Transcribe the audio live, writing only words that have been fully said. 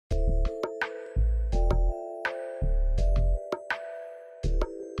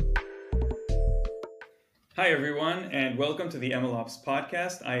Hi, everyone, and welcome to the MLOps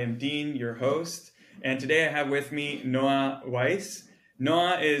podcast. I am Dean, your host, and today I have with me Noah Weiss.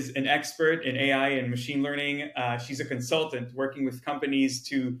 Noah is an expert in AI and machine learning. She's a consultant working with companies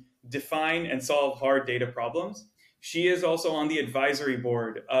to define and solve hard data problems. She is also on the advisory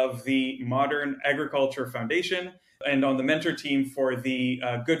board of the Modern Agriculture Foundation and on the mentor team for the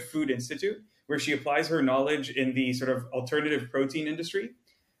Good Food Institute, where she applies her knowledge in the sort of alternative protein industry.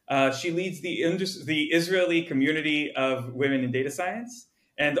 She leads the Israeli community of women in data science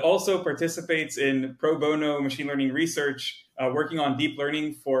and also participates in pro bono machine learning research, working on deep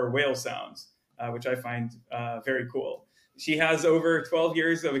learning for whale sounds, which I find very cool. She has over 12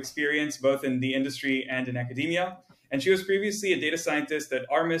 years of experience both in the industry and in academia. And she was previously a data scientist at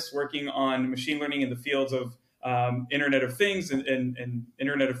Armis, working on machine learning in the fields of Internet of Things and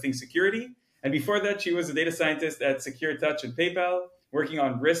Internet of Things security. And before that, she was a data scientist at Secure Touch and PayPal, working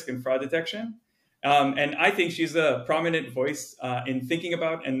on risk and fraud detection. And I think she's a prominent voice in thinking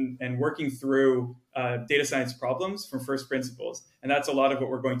about and working through data science problems from first principles. And that's a lot of what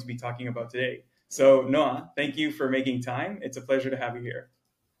we're going to be talking about today. So, Noah, thank you for making time. It's a pleasure to have you here.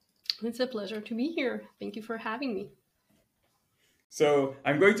 It's a pleasure to be here. Thank you for having me. So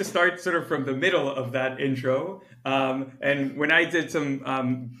I'm going to start sort of from the middle of that intro. And when I did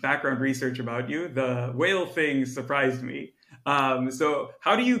some background research about you, the whale thing surprised me. So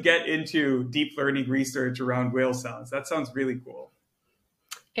how do you get into deep learning research around whale sounds? That sounds really cool.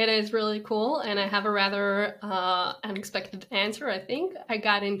 It is really cool, and I have a rather unexpected answer, I think. I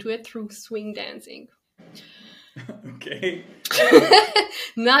got into it through swing dancing. Okay.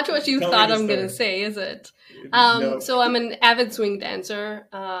 Not what you Tell me thought the I'm going to story. say, is it? No. So I'm an avid swing dancer.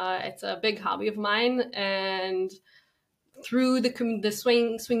 It's a big hobby of mine, and through the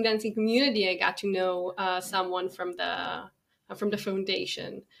swing dancing community, I got to know someone from the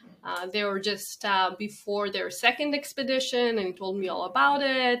foundation. They were just before their second expedition, and he told me all about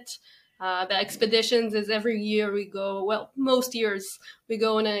it. The expeditions is every year we go, well, most years we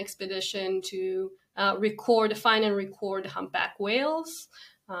go on an expedition to find and record humpback whales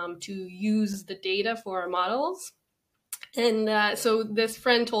to use the data for our models. And so this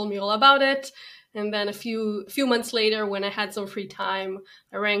friend told me all about it. And then a few months later, when I had some free time,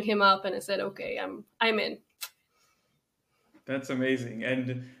 I rang him up and I said, "Okay, I'm in." That's amazing.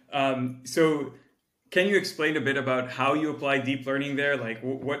 And so can you explain a bit about how you apply deep learning there? Like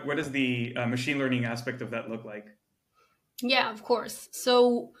what does the machine learning aspect of that look like? Yeah, of course.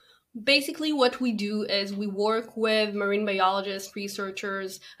 So basically what we do is we work with marine biologists,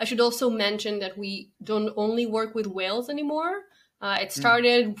 researchers. I should also mention that we don't only work with whales anymore. It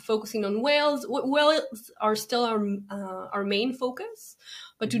started focusing on whales. Whales are still our main focus,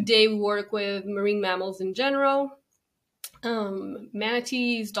 but today we work with marine mammals in general,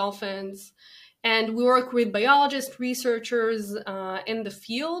 manatees, dolphins, and we work with biologists, researchers in the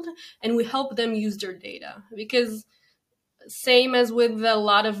field, and we help them use their data because same as with a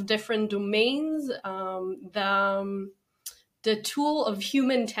lot of different domains, the tool of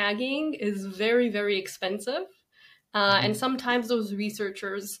human tagging is very, very expensive. And sometimes those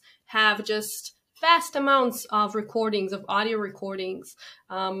researchers have just vast amounts of recordings, of audio recordings,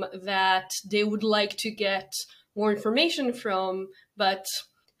 that they would like to get more information from, but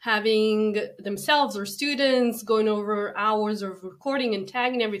having themselves or students going over hours of recording and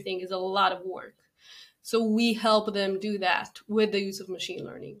tagging everything is a lot of work. So we help them do that with the use of machine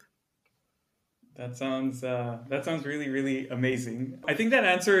learning. That sounds really, really amazing. I think that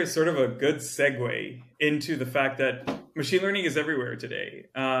answer is sort of a good segue into the fact that machine learning is everywhere today,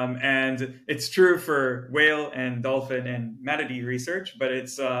 and it's true for whale and dolphin and manatee research, but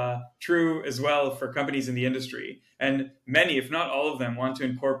it's true as well for companies in the industry. And many, if not all of them, want to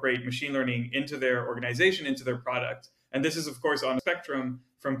incorporate machine learning into their organization, into their product. And this is, of course, on a spectrum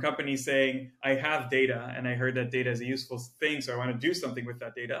from companies saying, "I have data, and I heard that data is a useful thing, so I want to do something with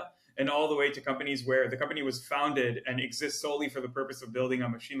that data." And all the way to companies where the company was founded and exists solely for the purpose of building a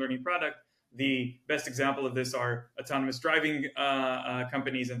machine learning product. The best example of this are autonomous driving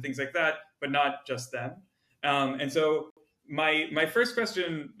companies and things like that, but not just them. And so my first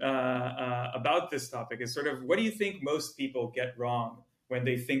question about this topic is sort of, what do you think most people get wrong when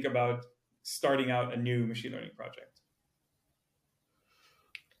they think about starting out a new machine learning project?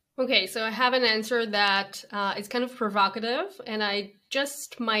 Okay, so I have an answer that is kind of provocative, and I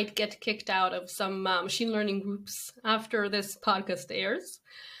just might get kicked out of some machine learning groups after this podcast airs.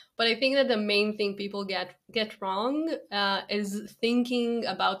 But I think that the main thing people get wrong is thinking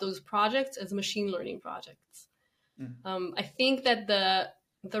about those projects as machine learning projects. I think that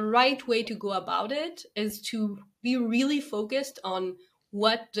the right way to go about it is to be really focused on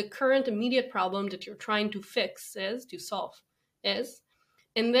what the current immediate problem that you're trying to solve is.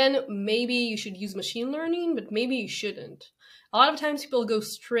 And then maybe you should use machine learning, but maybe you shouldn't. A lot of times people go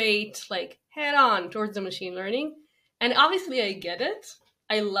straight, like head on towards the machine learning. And obviously I get it.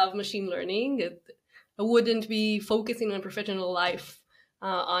 I love machine learning. I wouldn't be focusing my professional life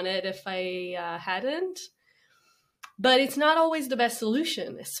on it if I hadn't. But it's not always the best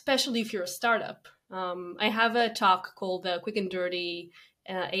solution, especially if you're a startup. I have a talk called the Quick and Dirty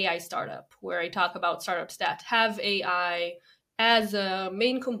AI Startup, where I talk about startups that have AI as a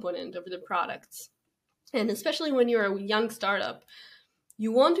main component of the products. And especially when you're a young startup,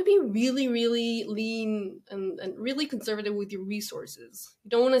 you want to be really, really lean and really conservative with your resources. You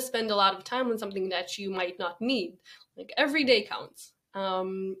don't want to spend a lot of time on something that you might not need. Like every day counts.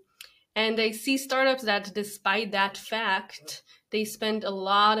 And I see startups that, despite that fact, they spend a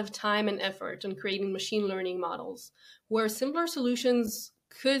lot of time and effort on creating machine learning models where simpler solutions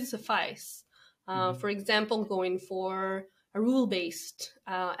could suffice. For example, going for a rule-based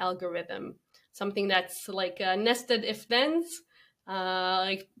algorithm, something that's like a nested if-thens.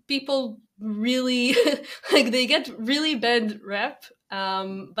 Like people really, like they get really bad rep,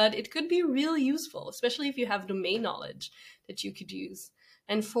 but it could be really useful, especially if you have domain knowledge that you could use.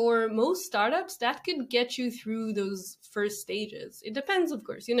 And for most startups, that could get you through those first stages. It depends, of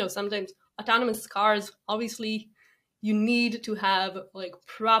course. Sometimes autonomous cars, obviously, you need to have like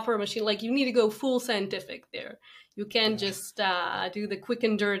proper machine, like you need to go full scientific there. You can't just do the quick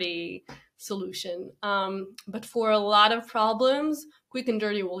and dirty solution. But for a lot of problems, quick and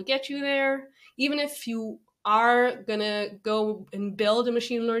dirty will get you there. Even if you are gonna go and build a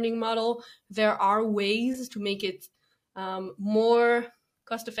machine learning model, there are ways to make it more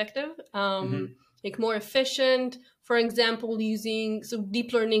cost effective, like more efficient. For example, so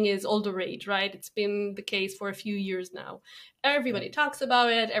deep learning is all the rage, right? It's been the case for a few years now. Everybody talks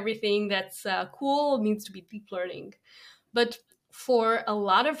about it. Everything that's cool needs to be deep learning. But for a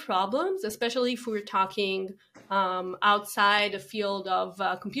lot of problems, especially if we're talking outside the field of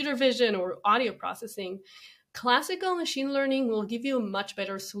computer vision or audio processing, classical machine learning will give you a much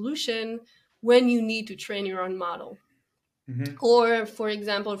better solution when you need to train your own model. Or, for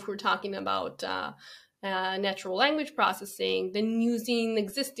example, if we're talking about natural language processing, then using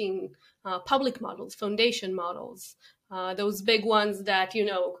existing public models, foundation models, those big ones that,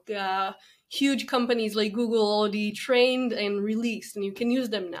 huge companies like Google already trained and released, and you can use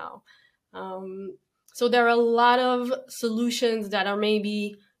them now. So there are a lot of solutions that are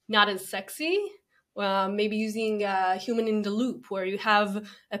maybe not as sexy, maybe using a human in the loop, where you have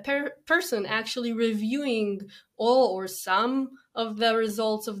a person actually reviewing all or some of the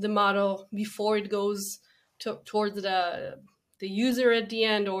results of the model before it goes towards the user at the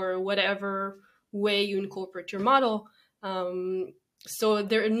end, or whatever way you incorporate your model. So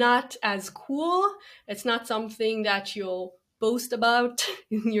they're not as cool. It's not something that you'll boast about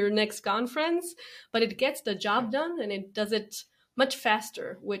in your next conference, but it gets the job done, and it does it much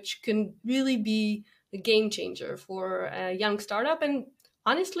faster, which can really be a game changer for a young startup, and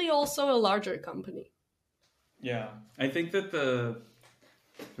honestly also a larger company. Yeah, I think that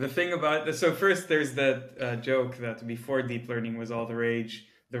the thing about this, so first there's that joke that before deep learning was all the rage,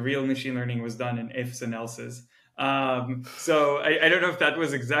 the real machine learning was done in ifs and elses. So I don't know if that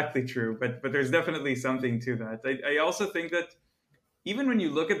was exactly true, but there's definitely something to that. I also think that even when you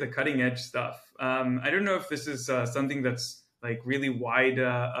look at the cutting edge stuff, I don't know if this is something that's like really wide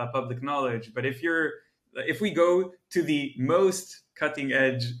public knowledge, but if we go to the most cutting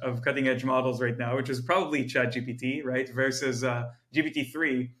edge models right now, which is probably ChatGPT, right, versus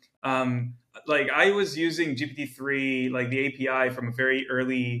GPT-3. Like I was using GPT-3, like the API from a very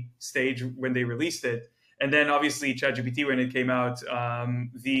early stage when they released it, and then obviously ChatGPT when it came out.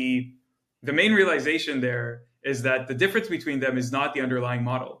 The main realization there is that the difference between them is not the underlying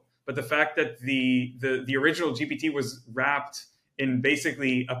model, but the fact that the original GPT was wrapped in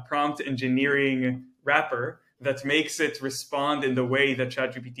basically a prompt engineering wrapper that makes it respond in the way that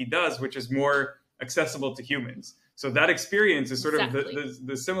ChatGPT does, which is more accessible to humans. So that experience is sort of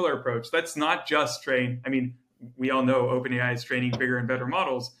the similar approach. That's not just train. I mean, we all know OpenAI is training bigger and better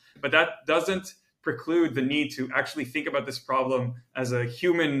models, but that doesn't preclude the need to actually think about this problem as a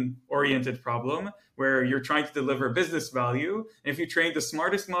human-oriented problem where you're trying to deliver business value. And if you train the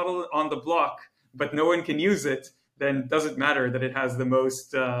smartest model on the block, but no one can use it, then it doesn't matter that it has the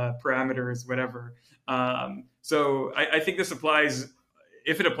most parameters, whatever. So I think this applies,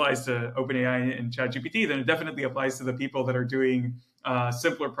 if it applies to OpenAI and ChatGPT, then it definitely applies to the people that are doing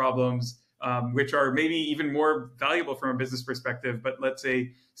simpler problems, which are maybe even more valuable from a business perspective, but let's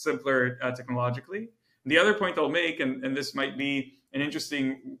say simpler technologically. The other point I'll make, and this might be an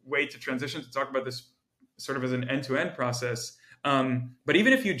interesting way to transition to talk about this sort of as an end-to-end process. But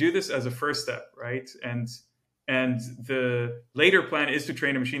even if you do this as a first step, right, and the later plan is to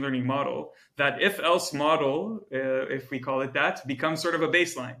train a machine learning model, that if-else model, if we call it that, becomes sort of a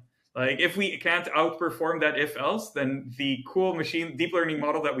baseline. Like if we can't outperform that if-else, then the cool machine deep learning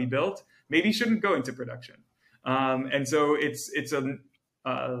model that we built maybe shouldn't go into production. And so it's a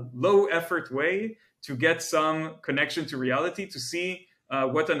low effort way to get some connection to reality, to see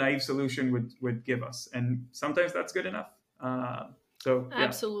what a naive solution would give us. And sometimes that's good enough. So yeah.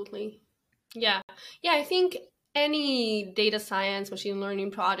 Absolutely. Yeah. Yeah, I think any data science, machine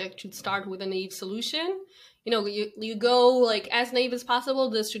learning project should start with a naive solution. You go like as naive as possible.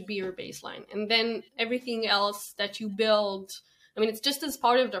 This should be your baseline. And then everything else that you build, I mean, it's just as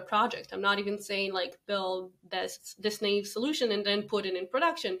part of the project. I'm not even saying like build this naive solution and then put it in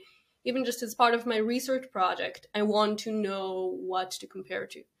production. Even just as part of my research project, I want to know what to compare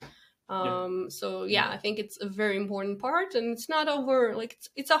to. So yeah, I think it's a very important part, and it's not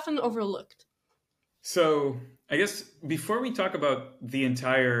it's often overlooked. So I guess before we talk about the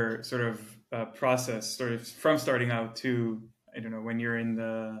entire sort of process, sort of from starting out to, I don't know, when you're in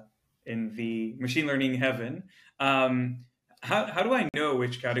the machine learning heaven, how do I know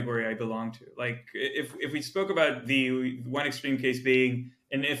which category I belong to? Like if we spoke about the one extreme case being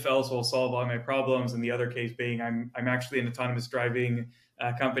an if else will solve all my problems, and the other case being I'm actually an autonomous driving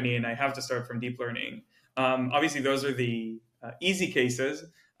company and I have to start from deep learning. Obviously, those are the easy cases.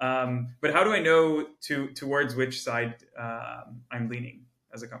 But how do I know towards which side I'm leaning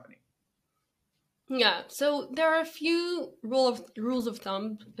as a company? Yeah, so there are a few rules of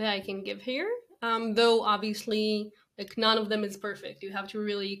thumb that I can give here. Though obviously, like none of them is perfect. You have to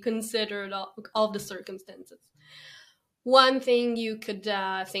really consider all the circumstances. One thing you could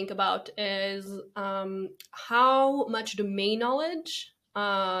think about is how much domain knowledge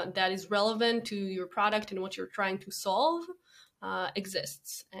that is relevant to your product and what you're trying to solve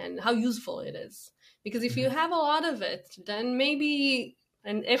exists, and how useful it is. Because if you have a lot of it, then maybe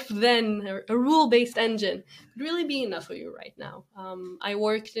an if-then, a rule-based engine would really be enough for you right now. I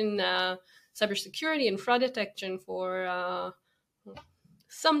worked in cybersecurity and fraud detection for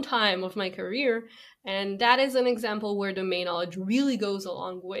some time of my career, and that is an example where domain knowledge really goes a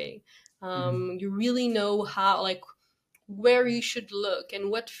long way. You really know how, like, where you should look and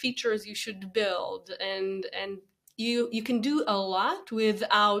what features you should build, and you can do a lot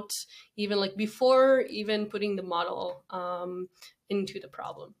without even like before even putting the model into the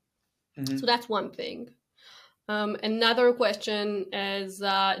problem. So that's one thing. Another question is,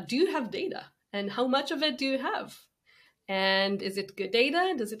 do you have data, and how much of it do you have? And is it good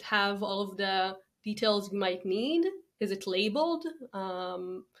data? Does it have all of the details you might need? Is it labeled?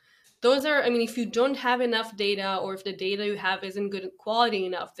 Those are, I mean, if you don't have enough data, or if the data you have isn't good quality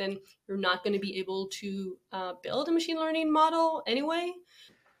enough, then you're not going to be able to build a machine learning model anyway.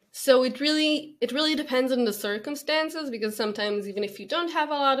 So it really depends on the circumstances, because sometimes even if you don't have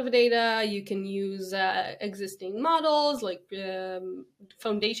a lot of data, you can use existing models like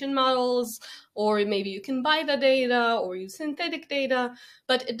foundation models, or maybe you can buy the data or use synthetic data,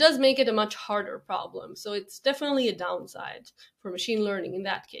 but it does make it a much harder problem. So it's definitely a downside for machine learning in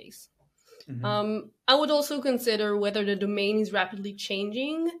that case. I would also consider whether the domain is rapidly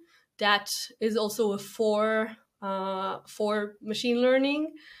changing. That is also a for machine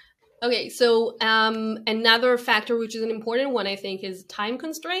learning. Okay, so another factor, which is an important one, I think, is time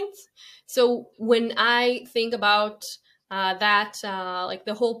constraints. So when I think about like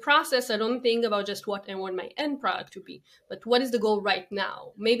the whole process, I don't think about just what I want my end product to be, but what is the goal right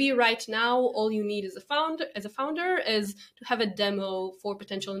now? Maybe right now, all you need as a founder is to have a demo for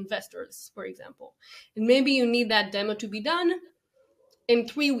potential investors, for example. And maybe you need that demo to be done in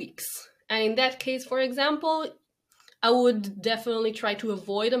 3 weeks. And in that case, for example, I would definitely try to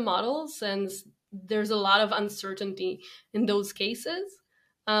avoid a model, since there's a lot of uncertainty in those cases.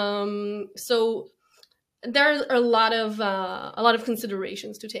 So there are a lot of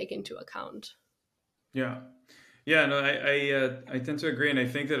considerations to take into account. Yeah, no, I tend to agree, and I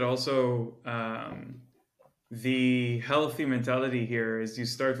think that also the healthy mentality here is you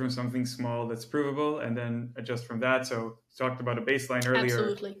start from something small that's provable and then adjust from that. So talked about a baseline earlier.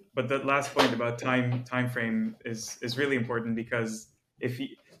 Absolutely. But the last point about time frame is really important, because if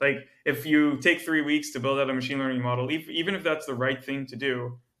you take 3 weeks to build out a machine learning model, even if that's the right thing to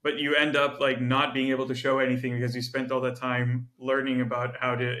do, but you end up like not being able to show anything because you spent all that time learning about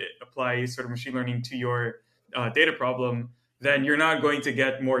how to apply sort of machine learning to your data problem, then you're not going to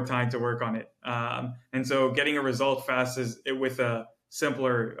get more time to work on it. And so getting a result fast with a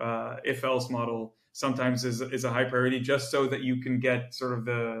simpler if-else model sometimes is a high priority, just so that you can get sort of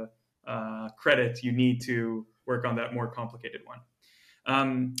the credit you need to work on that more complicated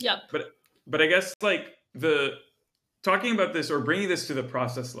one. Yep. But I guess like the talking about this or bringing this to the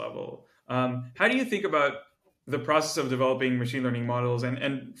process level, how do you think about the process of developing machine learning models?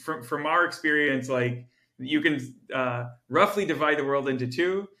 And from our experience, like you can roughly divide the world into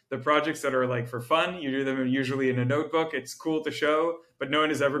two. The projects that are like for fun, you do them usually in a notebook. It's cool to show, but no one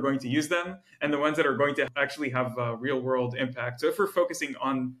is ever going to use them. And the ones that are going to actually have a real world impact. So if we're focusing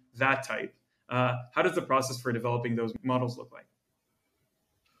on that type, how does the process for developing those models look like?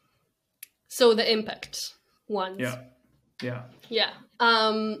 So the impact ones. Yeah. Yeah. Yeah.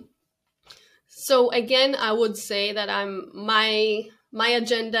 So again, I would say that my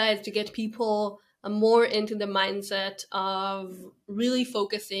agenda is to get people more into the mindset of really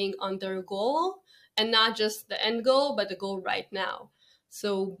focusing on their goal, and not just the end goal, but the goal right now.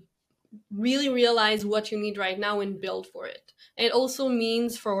 So really realize what you need right now and build for it. It also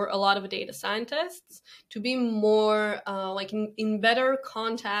means for a lot of data scientists to be more like in better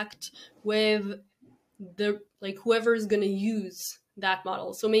contact with the like whoever is going to use that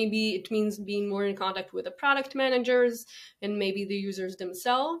model. So maybe it means being more in contact with the product managers and maybe the users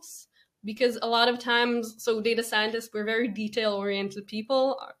themselves, because a lot of times, so data scientists, we're very detail oriented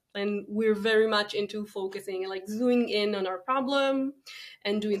people, and we're very much into focusing, like zooming in on our problem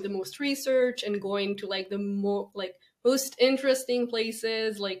and doing the most research and going to like the most interesting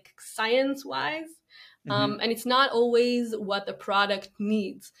places, like science wise. And it's not always what the product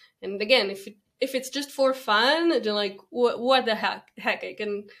needs. And again, if it's just for fun, then like what the heck I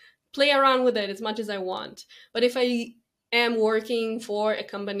can play around with it as much as I want. But if I am working for a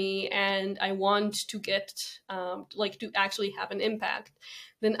company and I want to get like to actually have an impact,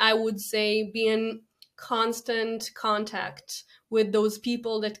 then I would say be in constant contact with those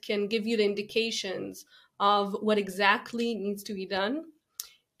people that can give you the indications of what exactly needs to be done.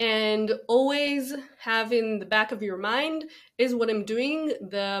 And always have in the back of your mind, is what I'm doing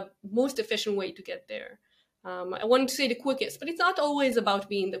the most efficient way to get there? I want to say the quickest, but it's not always about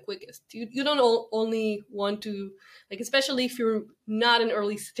being the quickest. You don't only want to, like, especially if you're not an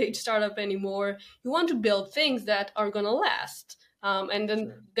early stage startup anymore, you want to build things that are going to last. And then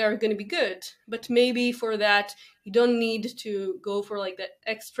Sure. they're going to be good. But maybe for that, you don't need to go for like the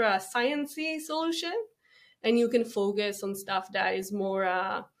extra sciencey solution, and you can focus on stuff that is more,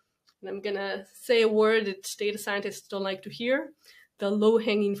 and I'm gonna say a word that data scientists don't like to hear, the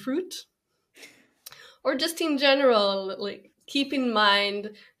low-hanging fruit. Or just in general, like keep in mind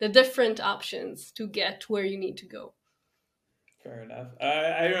the different options to get where you need to go. Fair enough.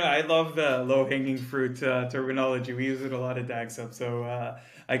 I don't know. I love the low-hanging fruit terminology. We use it a lot at DAGSUP, so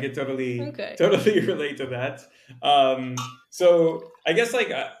I could totally Okay. totally relate to that. So I guess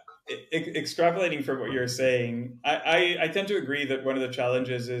like extrapolating from what you're saying, I tend to agree that one of the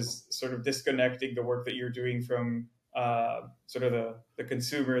challenges is sort of disconnecting the work that you're doing from sort of the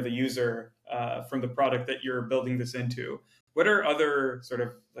consumer, the user, from the product that you're building this into. What are other sort of,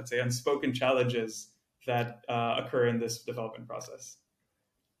 let's say, unspoken challenges that occur in this development process?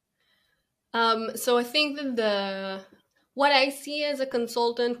 So I think that what I see as a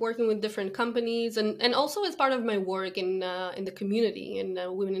consultant working with different companies, and also as part of my work in the community in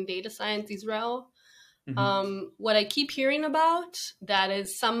Women in Data Science Israel, what I keep hearing about that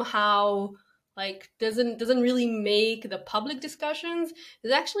is somehow like doesn't really make the public discussions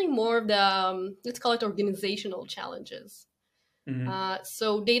is actually more of the let's call it organizational challenges.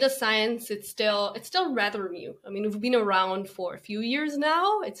 So data science, it's still rather new. I mean, we've been around for a few years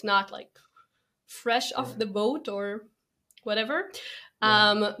now. It's not like fresh off the boat or whatever.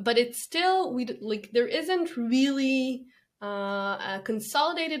 But it's still there isn't really a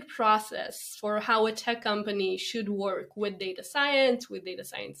consolidated process for how a tech company should work with data science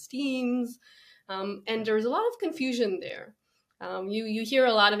teams, and there's a lot of confusion there. You hear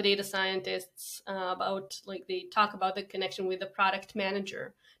a lot of data scientists about, like, they talk about the connection with the product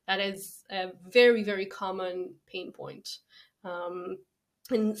manager. That is a very, very common pain point.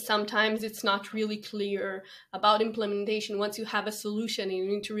 And sometimes it's not really clear about implementation once you have a solution and you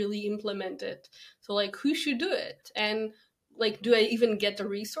need to really implement it. So, like, who should do it? And, like, do I even get the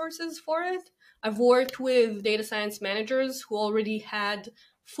resources for it? I've worked with data science managers who already had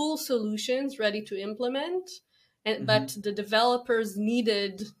full solutions ready to implement, but the developers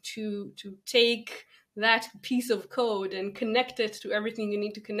needed to take that piece of code and connect it to everything you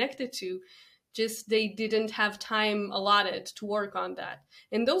need to connect it to. Just they didn't have time allotted to work on that.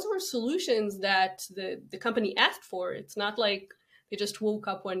 And those were solutions that the company asked for. It's not like they just woke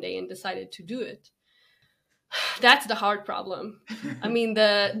up one day and decided to do it. That's the hard problem. I mean,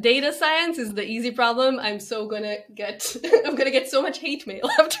 the data science is the easy problem. I'm gonna get so much hate mail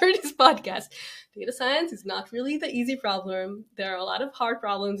after this podcast. Data science is not really the easy problem. There are a lot of hard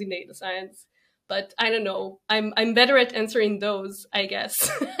problems in data science, but I don't know. I'm better at answering those, I guess,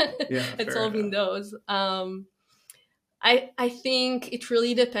 Yeah, at fair solving enough. those. I think it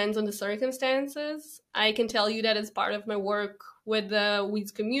really depends on the circumstances. I can tell you that as part of my work with the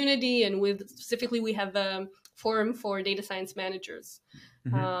Weiss community, and with specifically, we have a forum for data science managers.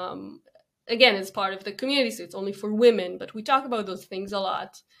 Hmm. Um, Again, as part of the community, so it's only for women, but we talk about those things a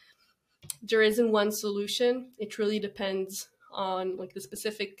lot. There isn't one solution. It really depends on like the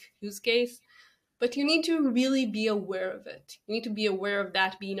specific use case, but you need to really be aware of it. You need to be aware of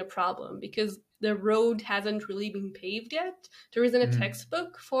that being a problem, because the road hasn't really been paved yet. There isn't a Hmm.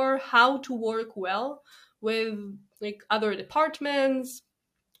 textbook for how to work well with like other departments,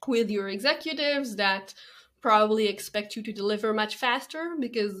 with your executives that probably expect you to deliver much faster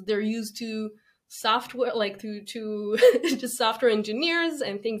because they're used to software, like to just software engineers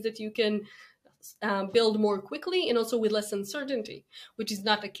and things that you can build more quickly and also with less uncertainty, which is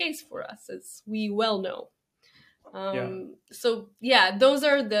not the case for us, as we well know. Yeah. So yeah, those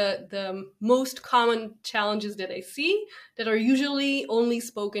are the most common challenges that I see, that are usually only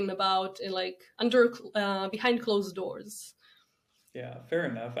spoken about in like under behind closed doors. Yeah, fair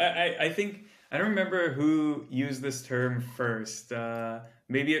enough. I think I don't remember who used this term first.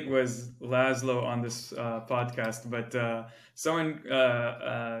 Maybe it was Laszlo on this podcast, but someone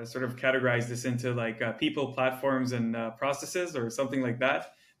sort of categorized this into like people, platforms, and processes, or something like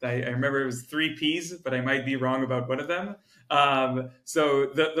that. I remember it was three P's, but I might be wrong about one of them. So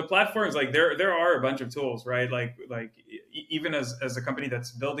the platforms, like there are a bunch of tools, right? Even as a company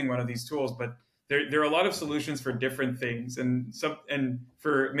that's building one of these tools, but there are a lot of solutions for different things, and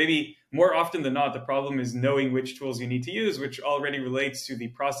for maybe more often than not, the problem is knowing which tools you need to use, which already relates to the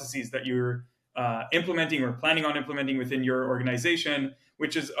processes that you're implementing or planning on implementing within your organization.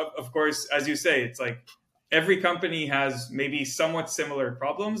 Which is, of course, as you say, it's like every company has maybe somewhat similar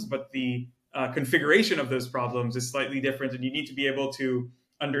problems, but the configuration of those problems is slightly different, and you need to be able to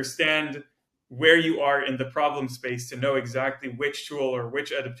understand where you are in the problem space to know exactly which tool or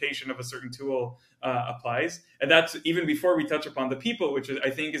which adaptation of a certain tool applies. And that's even before we touch upon the people, which I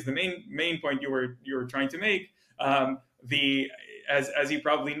think is the main point you were trying to make. The as you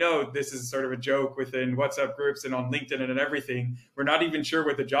probably know, this is sort of a joke within WhatsApp groups and on LinkedIn and everything. We're not even sure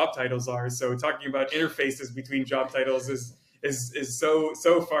what the job titles are. So talking about interfaces between job titles is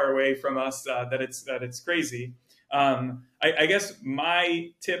so far away from us that it's crazy. I guess my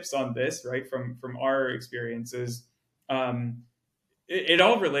tips on this, right, from our experiences, um, it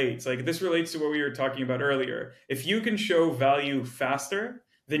all relates. Like this relates to what we were talking about earlier. If you can show value faster,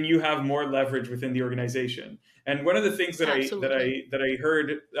 then you have more leverage within the organization. And one of the things that I that Absolutely. I that I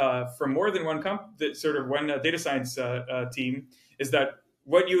heard from more than one that sort of one data science team is that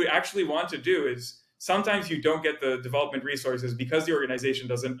what you actually want to do is sometimes you don't get the development resources because the organization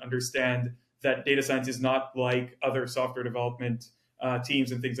doesn't understand that data science is not like other software development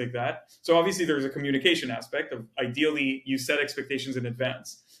teams and things like that. So obviously there's a communication aspect of ideally you set expectations in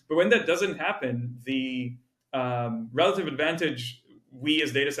advance. But when that doesn't happen, the relative advantage we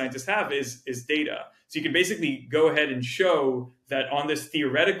as data scientists have is data. So you can basically go ahead and show that on this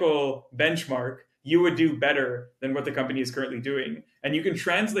theoretical benchmark, you would do better than what the company is currently doing. And you can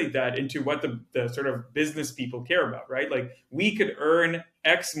translate that into what the sort of business people care about, right? Like we could earn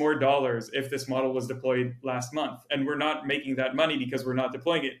X more dollars if this model was deployed last month, and we're not making that money because we're not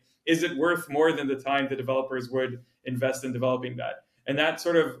deploying it. Is it worth more than the time the developers would invest in developing that? And that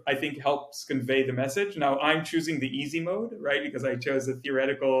sort of, I think, helps convey the message. Now, I'm choosing the easy mode, right? Because I chose a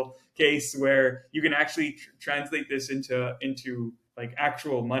theoretical case where you can actually translate this into like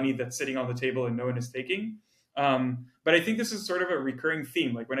actual money that's sitting on the table and no one is taking. But I think this is sort of a recurring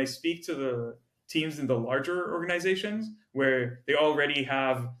theme. Like when I speak to the teams in the larger organizations where they already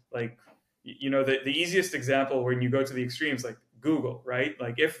have like the easiest example when you go to the extremes like Google, right?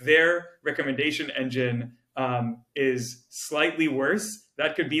 Like if their recommendation engine is slightly worse,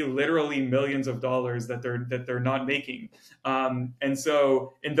 that could be literally millions of dollars that they're not making. And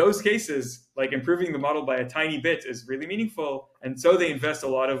so in those cases, like improving the model by a tiny bit is really meaningful, and so they invest a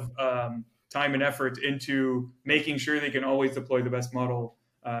lot of time and effort into making sure they can always deploy the best model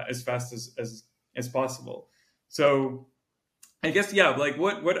as fast as possible. So I guess yeah, like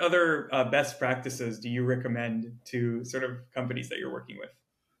what other best practices do you recommend to sort of companies that you're working with?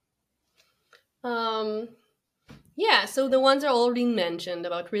 Um, yeah, so the ones are already mentioned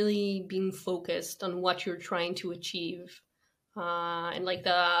about really being focused on what you're trying to achieve. and like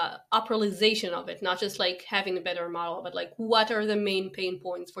the operationalization of it, not just like having a better model, but like what are the main pain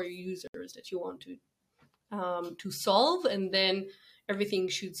points for your users that you want to solve, and then everything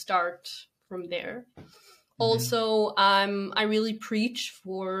should start from there. Also, I really preach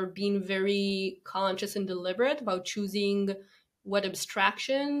for being very conscious and deliberate about choosing what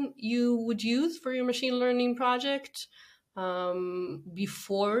abstraction you would use for your machine learning project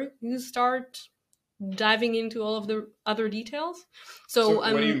before you start diving into all of the other details. So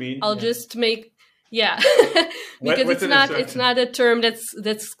what do you mean? I'll just make because What's it's not a term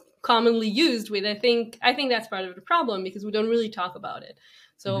that's commonly used with. I think that's part of the problem because we don't really talk about it.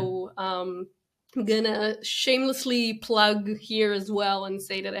 So I'm gonna shamelessly plug here as well and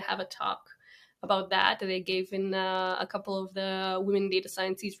say that I have a talk about that I gave in a couple of the Women Data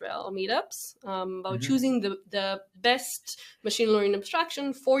Science Israel meetups about choosing the best machine learning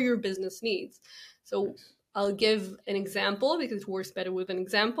abstraction for your business needs. So I'll give an example because it works better with an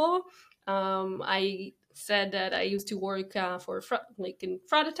example. I said that I used to work for in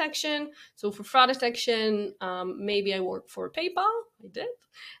fraud detection. So for fraud detection, maybe I work for PayPal. I did.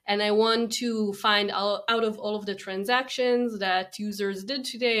 And I want to find out of all of the transactions that users did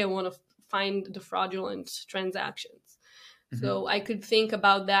today, I want to find the fraudulent transactions. So I could think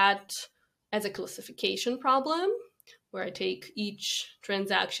about that as a classification problem where I take each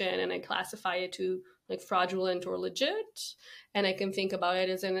transaction and I classify it to like fraudulent or legit. And I can think about it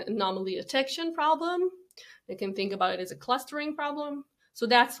as an anomaly detection problem. I can think about it as a clustering problem. So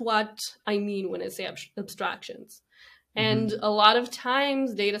that's what I mean when I say abstractions. And a lot of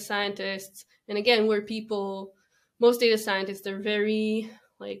times data scientists, and again, most data scientists are very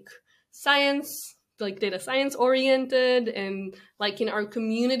like science, like data science oriented. And like in our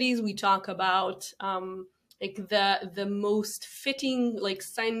communities, we talk about like the most fitting, like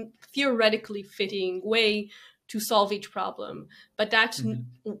theoretically fitting way to solve each problem. But that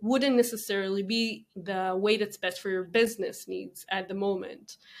wouldn't necessarily be the way that's best for your business needs at the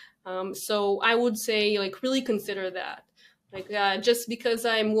moment. So I would say like really consider that. Like just because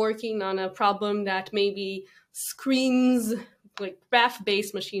I'm working on a problem that maybe screams like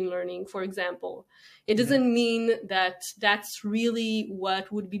graph-based machine learning, for example, it doesn't mean that that's really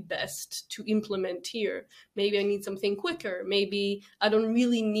what would be best to implement here. Maybe I need something quicker. Maybe I don't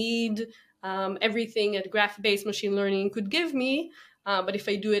really need everything that graph-based machine learning could give me. But if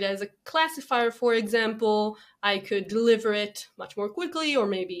I do it as a classifier, for example, I could deliver it much more quickly, or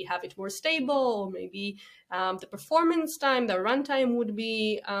maybe have it more stable, or maybe the performance time, the runtime would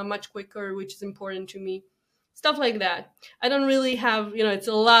be much quicker, which is important to me. Stuff like that. I don't really have, it's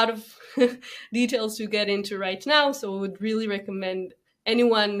a lot of details to get into right now, so I would really recommend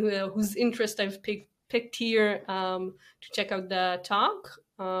anyone whose interest I've picked here to check out the talk.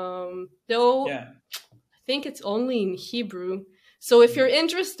 Though I think it's only in Hebrew. So if you're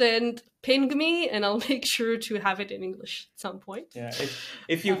interested, ping me and I'll make sure to have it in English at some point. Yeah,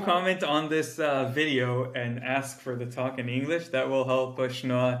 if you comment on this video and ask for the talk in English, that will help push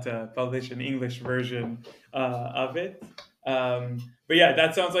Noah to publish an English version of it. But yeah,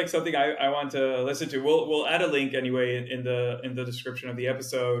 that sounds like something I want to listen to. We'll add a link anyway in the description of the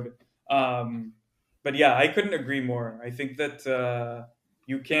episode. But yeah, I couldn't agree more. I think that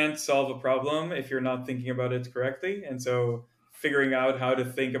you can't solve a problem if you're not thinking about it correctly, and so figuring out how to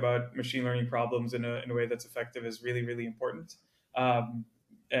think about machine learning problems in a way that's effective is really, really important.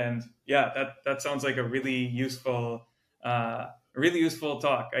 And yeah, that sounds like a really useful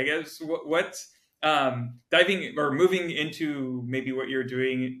talk. I guess what diving or moving into maybe what you're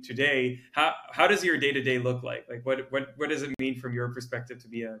doing today, how does your day-to-day look like? Like what does it mean from your perspective to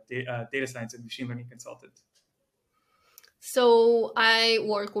be a data science and machine learning consultant? So I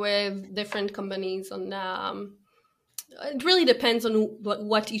work with different companies on it really depends on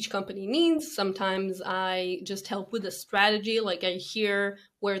what each company needs. Sometimes I just help with the strategy, like I hear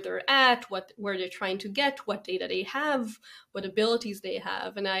where they're at, where they're trying to get, what data they have, what abilities they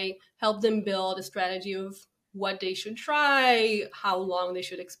have, and I help them build a strategy of what they should try, how long they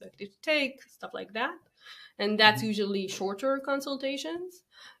should expect it to take, stuff like that. And that's usually shorter consultations.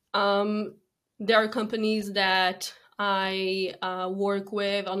 There are companies that I work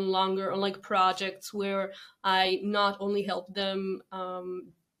with on like projects where I not only help them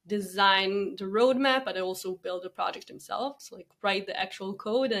design the roadmap, but I also build the project themselves, like write the actual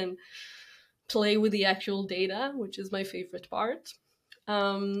code and play with the actual data, which is my favorite part.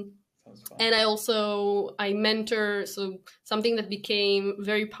 Sounds Sounds fun. And I mentor, so something that became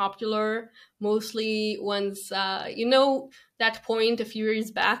very popular mostly once that point a few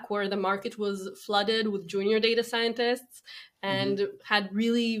years back where the market was flooded with junior data scientists and had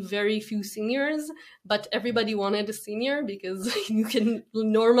really very few seniors, but everybody wanted a senior because you can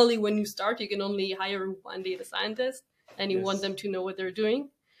normally, when you start, you can only hire one data scientist and you want Yes. them to know what they're doing.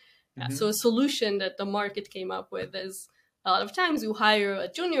 So a Mm-hmm. solution that the market came up with is a lot of times you hire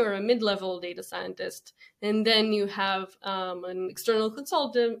a junior or a mid-level data scientist, and then you have an external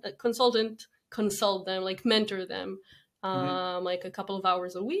consult them, like mentor them, Mm-hmm. like a couple of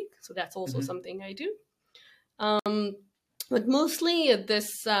hours a week. So that's also Mm-hmm. something I do. But mostly at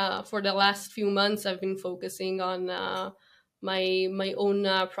this, for the last few months, I've been focusing on my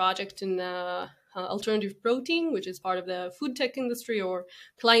own project in alternative protein, which is part of the food tech industry or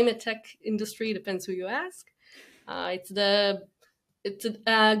climate tech industry, depends who you ask. It's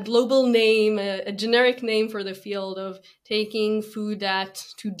a global name, a generic name for the field of taking food that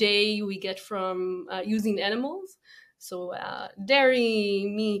today we get from using animals, so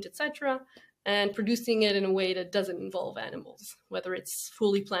dairy, meat, etc., and producing it in a way that doesn't involve animals, whether it's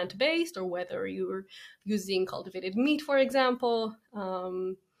fully plant-based or whether you're using cultivated meat, for example.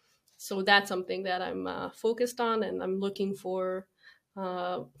 So that's something that I'm focused on, and I'm looking for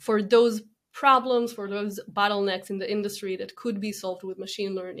those problems, for those bottlenecks in the industry that could be solved with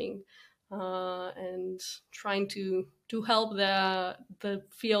machine learning, and trying to help the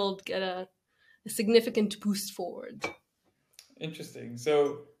field get a significant boost forward. Interesting.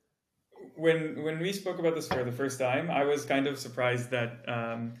 So when we spoke about this for the first time, I was kind of surprised that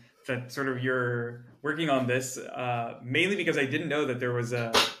that sort of you're working on this, mainly because I didn't know that there was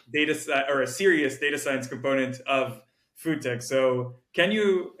a or a serious data science component of food tech. So can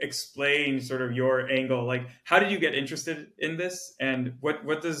you explain sort of your angle? Like, how did you get interested in this, and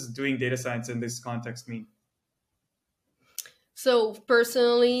what does doing data science in this context mean? So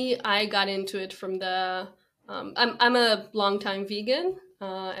personally, I got into it from the. I'm a longtime vegan,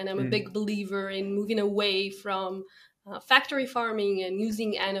 and I'm a Mm, big believer in moving away from factory farming and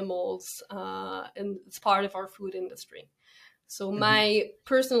using animals, and it's part of our food industry. So mhm, my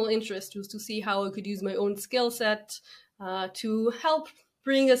personal interest was to see how I could use my own skill set to help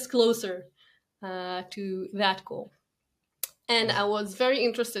bring us closer to that goal. And I was very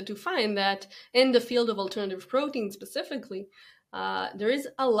interested to find that in the field of alternative protein specifically, there is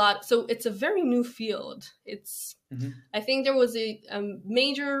a lot. So it's a very new field. mhm, I think there was a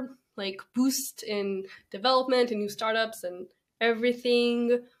major like boost in development and new startups and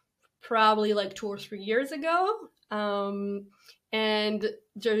everything probably like 2 or 3 years ago. And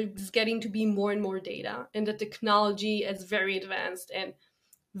there's getting to be more and more data, and the technology is very advanced and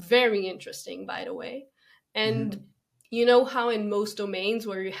very interesting, by the way. And mhm. you know how in most domains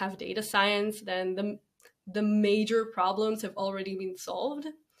where you have data science, then the major problems have already been solved.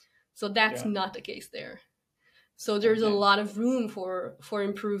 So that's Yeah. not the case there. So there's a Okay. lot of room for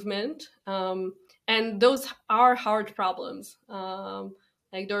improvement, and those are hard problems.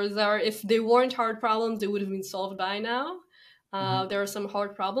 Like those are, if they weren't hard problems, they would have been solved by now. Mhm. There are some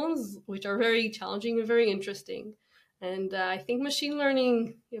hard problems which are very challenging and very interesting, and I think machine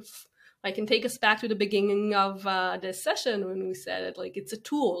learning, if I can take us back to the beginning of this session when we said it, like it's a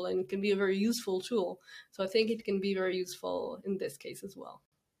tool and it can be a very useful tool. So I think it can be very useful in this case as well.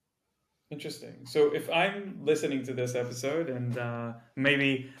 Interesting. So if I'm listening to this episode and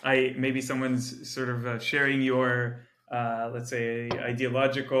maybe someone's sort of sharing your let's say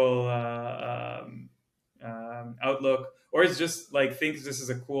ideological outlook, or it's just like thinks this is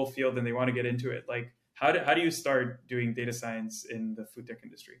a cool field and they want to get into it. Like how do you start doing data science in the food tech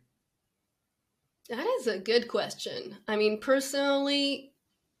industry? That is a good question. I mean, personally,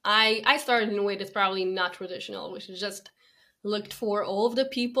 I started in a way that's probably not traditional, which is just looked for all of the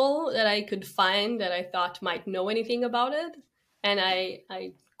people that I could find that I thought might know anything about it, and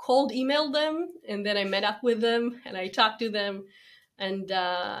I cold emailed them, and then I met up with them and I talked to them, and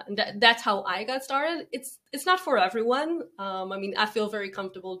that's how I got started. It's not for everyone. I mean, I feel very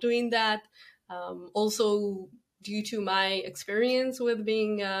comfortable doing that. Also, due to my experience with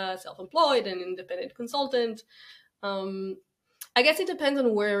being self-employed and independent consultant, um, I guess it depends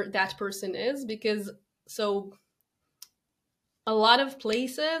on where that person is, because so a lot of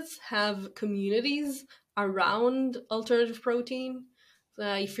places have communities around alternative protein.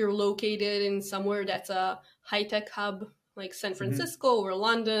 If you're located in somewhere that's a high tech hub like San Hmm. Francisco or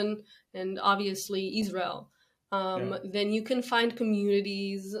London, and obviously Israel, Yeah. then you can find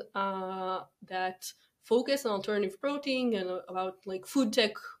communities that focus on alternative protein and about like food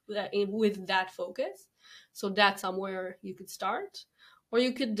tech with that focus. So that's somewhere you could start. or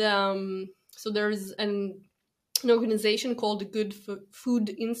you could. So there's an organization called the Good Food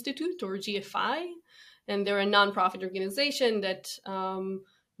Institute, or GFI, and they're a nonprofit organization that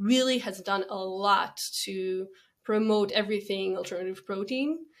really has done a lot to promote everything alternative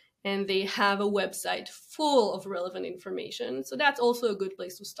protein. And they have a website full of relevant information. So that's also a good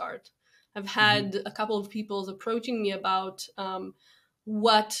place to start. I've had a couple of people approaching me about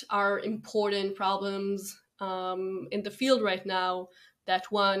what are important problems in the field right now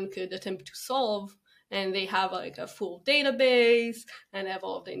that one could attempt to solve. And they have like a full database and have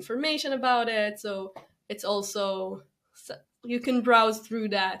all of the information about it. So it's also, you can browse through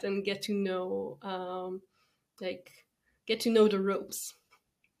that and get to know the ropes.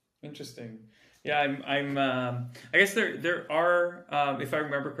 Interesting. Yeah, I guess there are, if I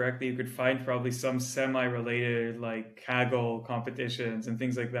remember correctly, you could find probably some semi-related like Kaggle competitions and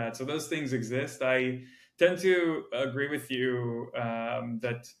things like that. So those things exist. I tend to agree with you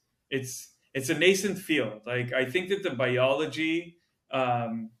that it's a nascent field. Like I think that the biology,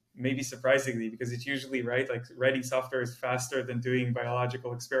 maybe surprisingly, because it's usually right, like writing software is faster than doing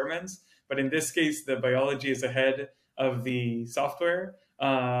biological experiments. But in this case, the biology is ahead of the software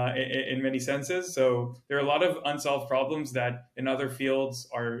in many senses. So there are a lot of unsolved problems that in other fields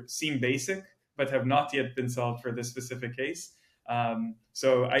seem basic, but have not yet been solved for this specific case.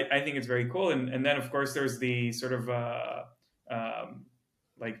 So I think it's very cool. And then, of course, there's the sort of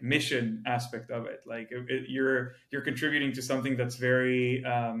like mission aspect of it. Like you're contributing to something that's very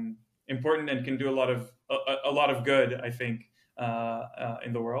important and can do a lot of good, I think,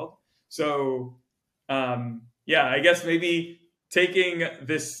 in the world. So yeah, I guess maybe taking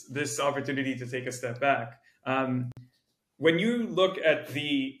this opportunity to take a step back. When you look at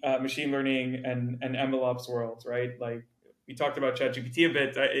the machine learning and MLOps world, right? Like we talked about ChatGPT a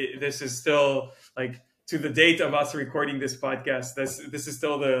bit. This is still like to the date of us recording this podcast. This is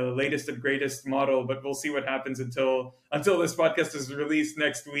still the latest and greatest model, but we'll see what happens until this podcast is released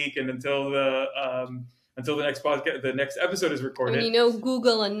next week and until the next podcast, the next episode is recorded.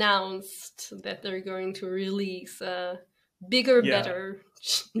 Google announced that they're going to release bigger, better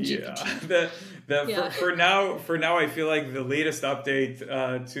GPT. Yeah. For now, I feel like the latest update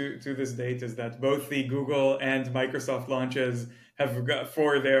to this date is that both the Google and Microsoft launches have got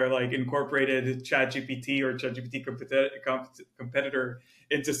for their like incorporated ChatGPT or ChatGPT competitor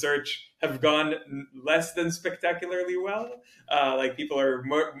into search have gone less than spectacularly well. Like people are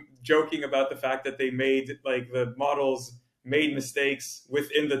joking about the fact that they made like the models made mistakes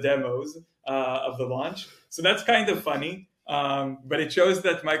within the demos of the launch. So that's kind of funny. But it shows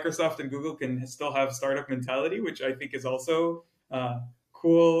that Microsoft and Google can still have startup mentality, which I think is also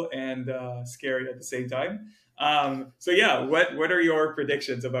cool and scary at the same time. So yeah, what are your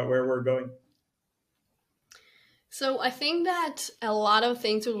predictions about where we're going? So I think that a lot of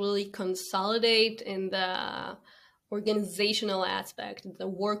things will really consolidate in the organizational aspect, the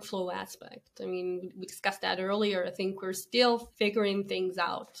workflow aspect. I mean, we discussed that earlier. I think we're still figuring things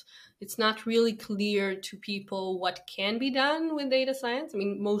out. It's not really clear to people what can be done with data science. I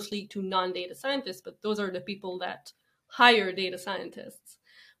mean, mostly to non-data scientists, but those are the people that hire data scientists.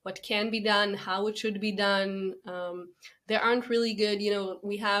 What can be done, how it should be done. There aren't really good,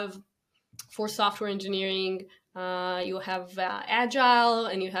 we have for software engineering, you have Agile,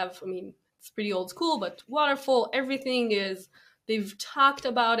 and you have, it's pretty old school, but waterfall, everything is, they've talked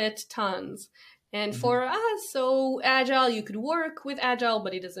about it tons. And for us, so Agile, you could work with Agile,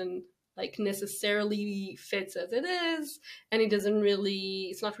 but it doesn't like necessarily fits as it is. And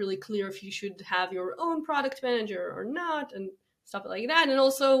it's not really clear if you should have your own product manager or not, and stuff like that. And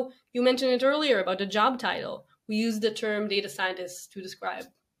also, you mentioned it earlier about the job title. We use the term data scientist to describe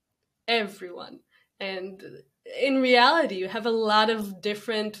everyone. And in reality, you have a lot of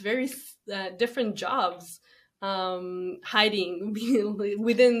different, very different jobs hiding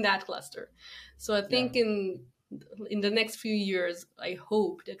within that cluster. So I think in the next few years, I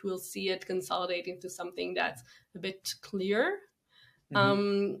hope that we'll see it consolidate into something that's a bit clearer.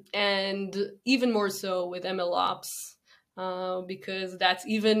 And even more so with MLOps, because that's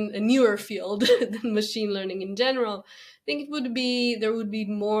even a newer field than machine learning in general. I think there would be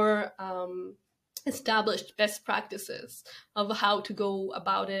more established best practices of how to go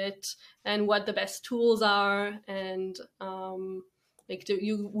about it and what the best tools are, and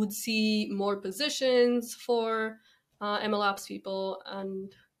you would see more positions for MLOps people,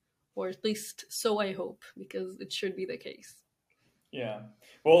 or at least so I hope, because it should be the case. Yeah.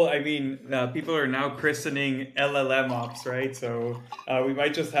 Well, I mean, people are now christening LLM ops, right? So we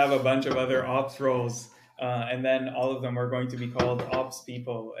might just have a bunch of other ops roles and then all of them are going to be called ops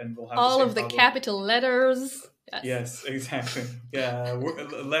people, and we'll have the All same of the problem. capital letters. Yes. Yes, exactly. Yeah,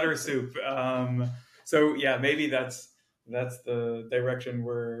 letter soup. So yeah, maybe that's the direction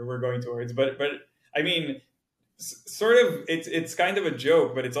we're going towards. But I mean, sort of, it's kind of a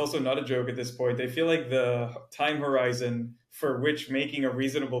joke, but it's also not a joke at this point. I feel like the time horizon for which making a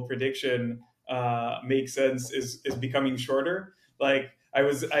reasonable prediction makes sense is becoming shorter. Like I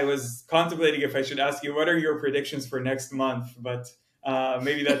was contemplating if I should ask you what are your predictions for next month, but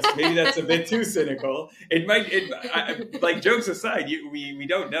maybe that's a bit too cynical. Like jokes aside, we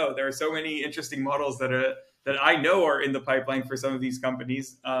don't know. There are so many interesting models that I know are in the pipeline for some of these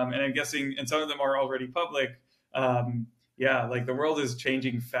companies, and I'm guessing, and some of them are already public. Yeah, like the world is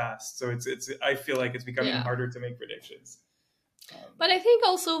changing fast, so it's. I feel like it's becoming Yeah. harder to make predictions. But I think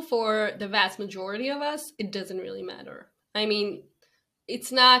also for the vast majority of us, it doesn't really matter. I mean, it's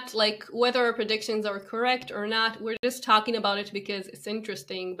not like whether our predictions are correct or not. We're just talking about it because it's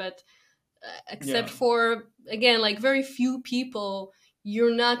interesting. But except Yeah. for, again, like very few people,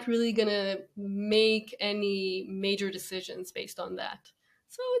 you're not really going to make any major decisions based on that.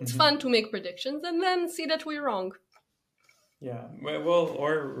 So it's Mhm. fun to make predictions and then see that we're wrong. Yeah. Well,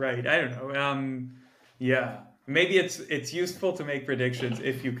 or right. I don't know. Yeah. Maybe it's useful to make predictions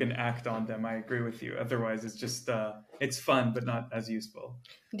if you can act on them. I agree with you. Otherwise, it's just it's fun but not as useful.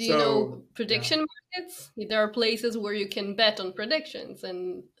 Do you know So yeah. prediction markets? There are places where you can bet on predictions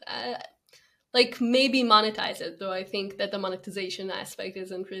and like maybe monetize it, though I think that the monetization aspect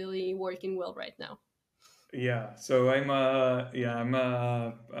isn't really working well right now. Yeah, so I'm a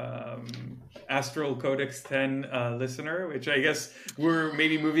Astral Codex 10 listener, which I guess we're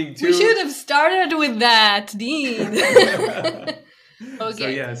maybe moving to. We should have started with that, Dean. So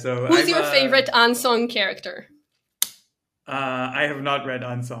Okay. yeah, so Who's I'm your favorite Unsung character? I have not read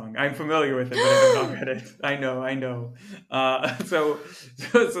Unsong. I'm familiar with it, but I have not read it. I know. So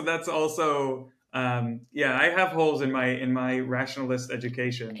that's also yeah. I have holes in my rationalist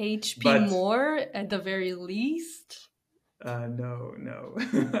education, HP but Moore at the very least. no.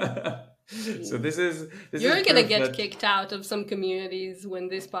 So this You're is gonna proof get that kicked out of some communities when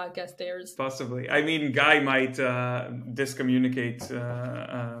this podcast airs. possibly. I mean, Guy might excommunicate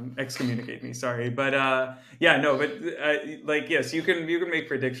me. Sorry, but yeah, no, but like yes, you can make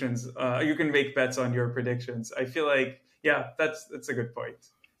predictions. You can make bets on your predictions. I feel like yeah, that's a good point.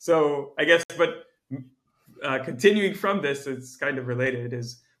 So I guess, but continuing from this, it's kind of related.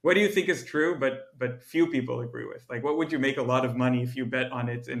 Is what do you think is true, but few people agree with? Like, what would you make a lot of money if you bet on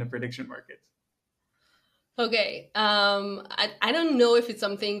it in a prediction market? Okay, I don't know if it's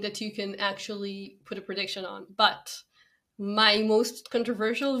something that you can actually put a prediction on, but my most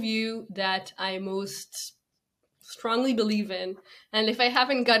controversial view that I most strongly believe in, and if I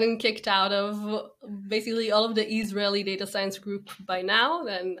haven't gotten kicked out of basically all of the Israeli data science group by now,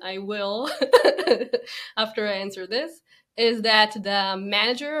 then I will after I answer this, is that the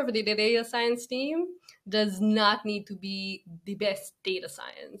manager of the data science team does not need to be the best data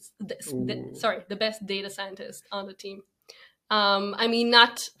science. The best data scientist on the team. I mean,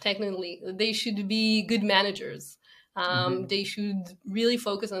 not technically. They should be good managers. Mm-hmm. They should really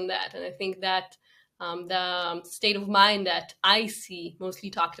focus on that. And I think that the state of mind that I see mostly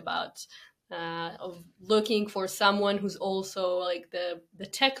talked about of looking for someone who's also like the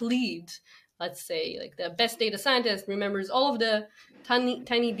tech lead, let's say, like the best data scientist, remembers all of the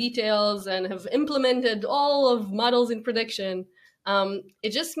tiny details and have implemented all of models in prediction.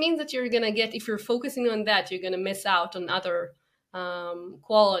 It just means that you're going to get, if you're focusing on that, you're going to miss out on other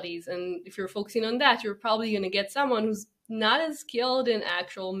qualities. And if you're focusing on that, you're probably going to get someone who's not as skilled in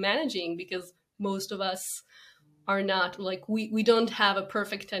actual managing, because most of us are not, like, we don't have a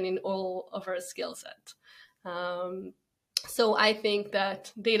perfect 10 in all of our skill set. So I think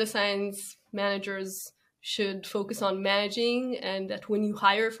that data science managers should focus on managing, and that when you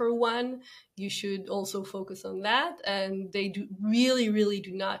hire for one, you should also focus on that. And they do really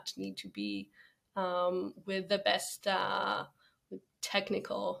do not need to be with the best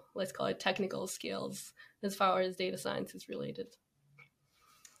technical, let's call it technical skills, as far as data science is related.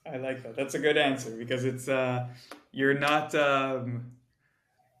 I like that. That's a good answer because it's you're not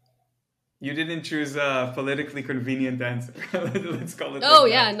you didn't choose a politically convenient answer. Let's call it Oh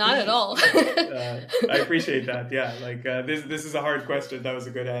like yeah, that. not at all. I appreciate that. Yeah, like this is a hard question. That was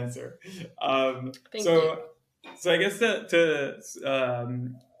a good answer. Thank you. So I guess to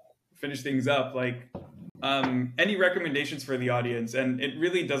finish things up, like any recommendations for the audience, and it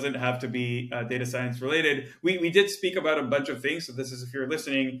really doesn't have to be data science related. We did speak about a bunch of things, so this is, if you're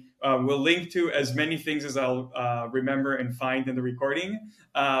listening, we'll link to as many things as I'll remember and find in the recording.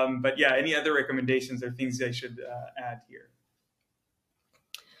 But yeah, any other recommendations or things I should add here?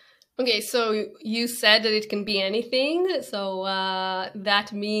 Okay, so you said that it can be anything. So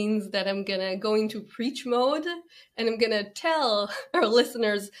that means that I'm gonna go into preach mode, and I'm gonna tell our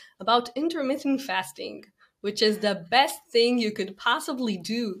listeners about intermittent fasting, which is the best thing you could possibly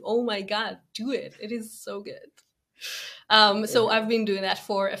do. Oh my God, do it. It is so good. So I've been doing that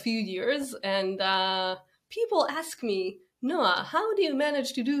for a few years, and people ask me, Noah, how do you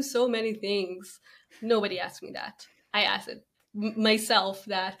manage to do so many things? Nobody asked me that. I ask it myself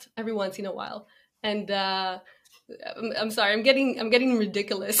that every once in a while, and I'm sorry, I'm getting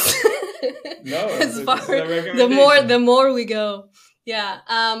ridiculous. No, as far the the more we go, yeah.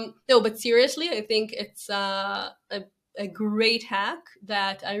 No, but seriously, I think it's a great hack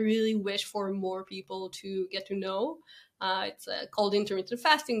that I really wish for more people to get to know. It's called intermittent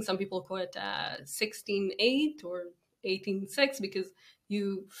fasting. Some people call it 16-8 or 18-6 because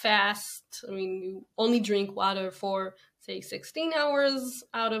you fast. I mean, you only drink water for, say, 16 hours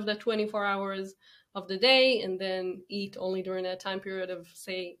out of the 24 hours of the day, and then eat only during a time period of,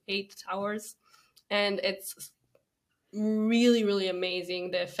 say, 8 hours. And it's really, really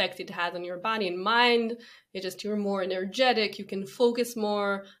amazing the effect it has on your body and mind. You're more energetic, you can focus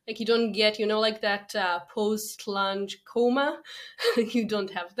more, like you don't get, like that post-lunch coma. You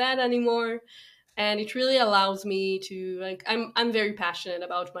don't have that anymore. And it really allows me to, like, I'm very passionate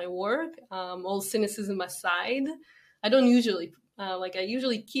about my work. All cynicism aside, I don't usually I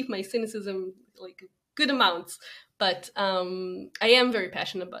usually keep my cynicism like good amounts, but I am very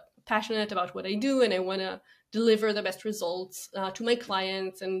passionate about what I do, and I want to deliver the best results to my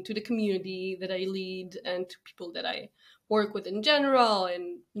clients and to the community that I lead and to people that I work with in general,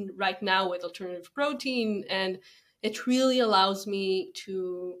 and right now with alternative protein. And it really allows me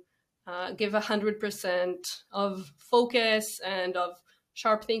to give 100% of focus and of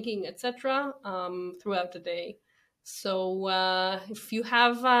sharp thinking, etc., throughout the day. So if you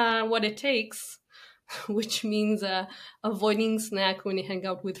have what it takes, which means avoiding snack when you hang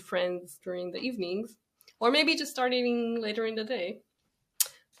out with friends during the evenings, or maybe just start eating later in the day,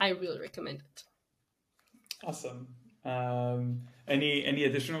 I really recommend it. Awesome. Any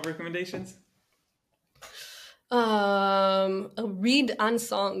additional recommendations? Read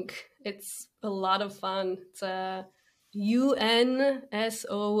Unsung. It's a lot of fun. It's UNSONG.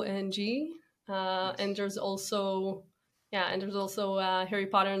 And there's also Harry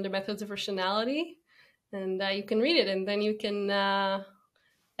Potter and the Methods of Rationality, and you can read it, and then you can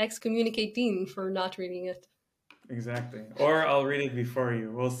excommunicate Dean for not reading it. Exactly. Or I'll read it before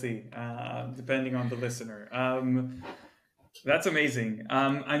you. We'll see, depending on the listener. That's amazing.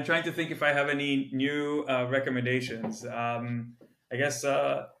 I'm trying to think if I have any new recommendations. I guess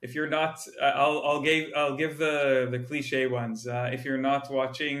if you're not, I'll give the cliche ones. If you're not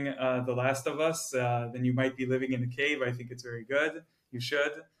watching The Last of Us, then you might be living in a cave. I think it's very good. You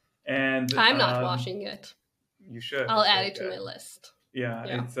should. And I'm not watching it. You should. I'll add it to my list. Yeah.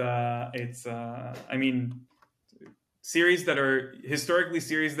 It's I mean, series that are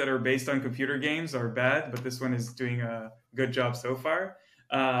based on computer games are bad, but this one is doing a good job so far.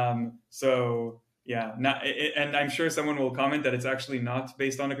 So yeah, and I'm sure someone will comment that it's actually not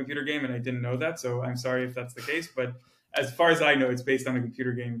based on a computer game, and I didn't know that, so I'm sorry if that's the case. But as far as I know, it's based on a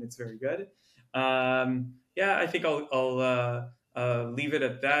computer game, and it's very good. Yeah, I think I'll leave it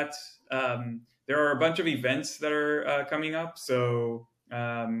at that. There are a bunch of events that are coming up. So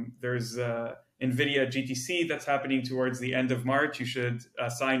there's NVIDIA GTC that's happening towards the end of March. You should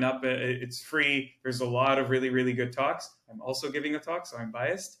sign up. It's free. There's a lot of really, really good talks. I'm also giving a talk, so I'm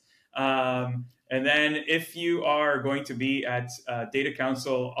biased. And then if you are going to be at Data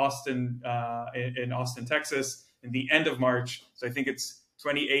Council Austin in Austin, Texas, in the end of March, so I think it's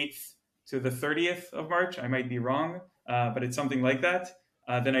 28th to the 30th of March. I might be wrong, but it's something like that.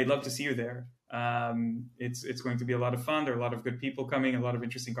 Then I'd love to see you there. It's going to be a lot of fun. There are a lot of good people coming, a lot of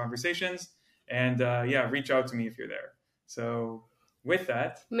interesting conversations. And yeah, reach out to me if you're there. So with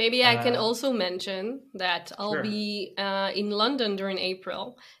that, maybe I can also mention that I'll Sure. be in London during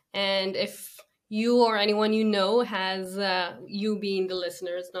April. And if you or anyone you know has, you being the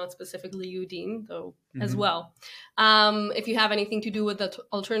listeners, not specifically you, Dean, though as well, if you have anything to do with the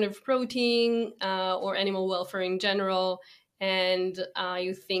alternative protein or animal welfare in general, and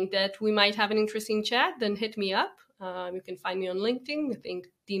you think that we might have an interesting chat, then hit me up. You can find me on LinkedIn. I think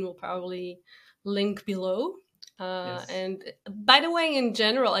Dean will probably link below. Yes. And by the way, in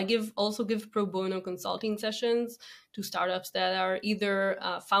general, I also give pro bono consulting sessions to startups that are either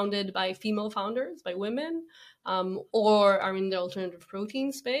founded by female founders, by women, or are in the alternative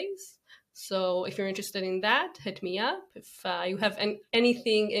protein space. So if you're interested in that, hit me up. If you have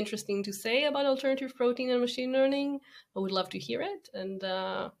anything interesting to say about alternative protein and machine learning, I would love to hear it. And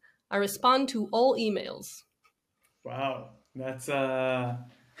I respond to all emails. Wow, that's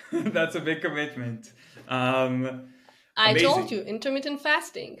that's a big commitment. I told Amazing. you, intermittent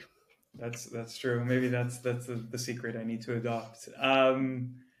fasting. That's true. Maybe that's the secret I need to adopt.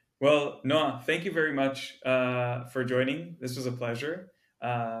 Well, Noah, thank you very much for joining. This was a pleasure.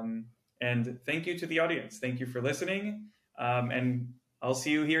 And thank you to the audience. Thank you for listening. And I'll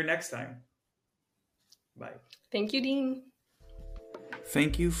see you here next time. Bye. Thank you, Dean.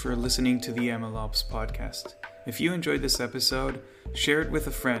 Thank you for listening to the MLOps podcast. If you enjoyed this episode, share it with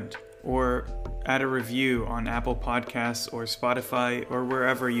a friend or add a review on Apple Podcasts or Spotify or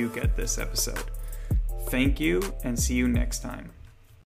wherever you get this episode. Thank you and see you next time.